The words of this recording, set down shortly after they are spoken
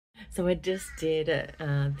So I just did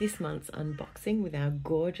this month's unboxing with our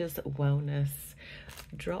gorgeous wellness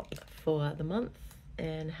drop for the month,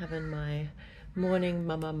 and having my morning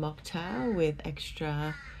mama mocktail with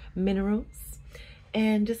extra minerals,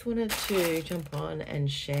 and just wanted to jump on and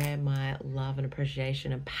share my love and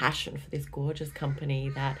appreciation and passion for this gorgeous company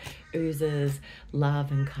that oozes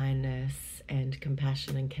love and kindness and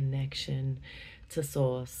compassion and connection to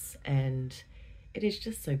source, and it is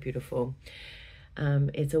just so beautiful.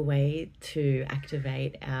 It's a way to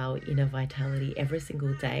activate our inner vitality every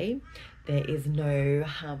single day. There is no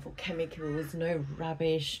harmful chemicals, no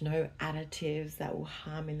rubbish, no additives that will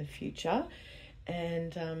harm in the future.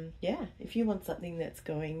 And yeah, if you want something that's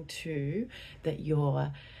going to, that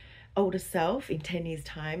your older self in 10 years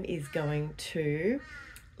time is going to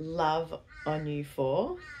love on you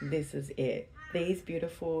for, this is it. These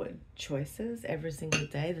beautiful choices every single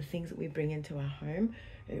day, the things that we bring into our home,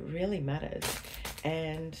 it really matters.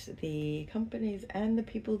 And the companies and the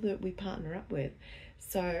people that we partner up with.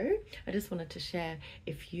 So I just wanted to share,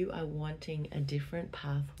 if you are wanting a different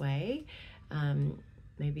pathway,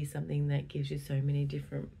 maybe something that gives you so many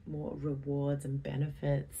different more rewards and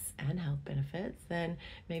benefits and health benefits, then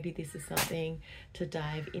maybe this is something to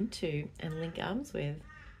dive into and link arms with.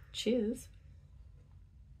 Cheers.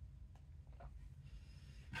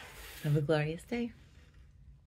 Have a glorious day.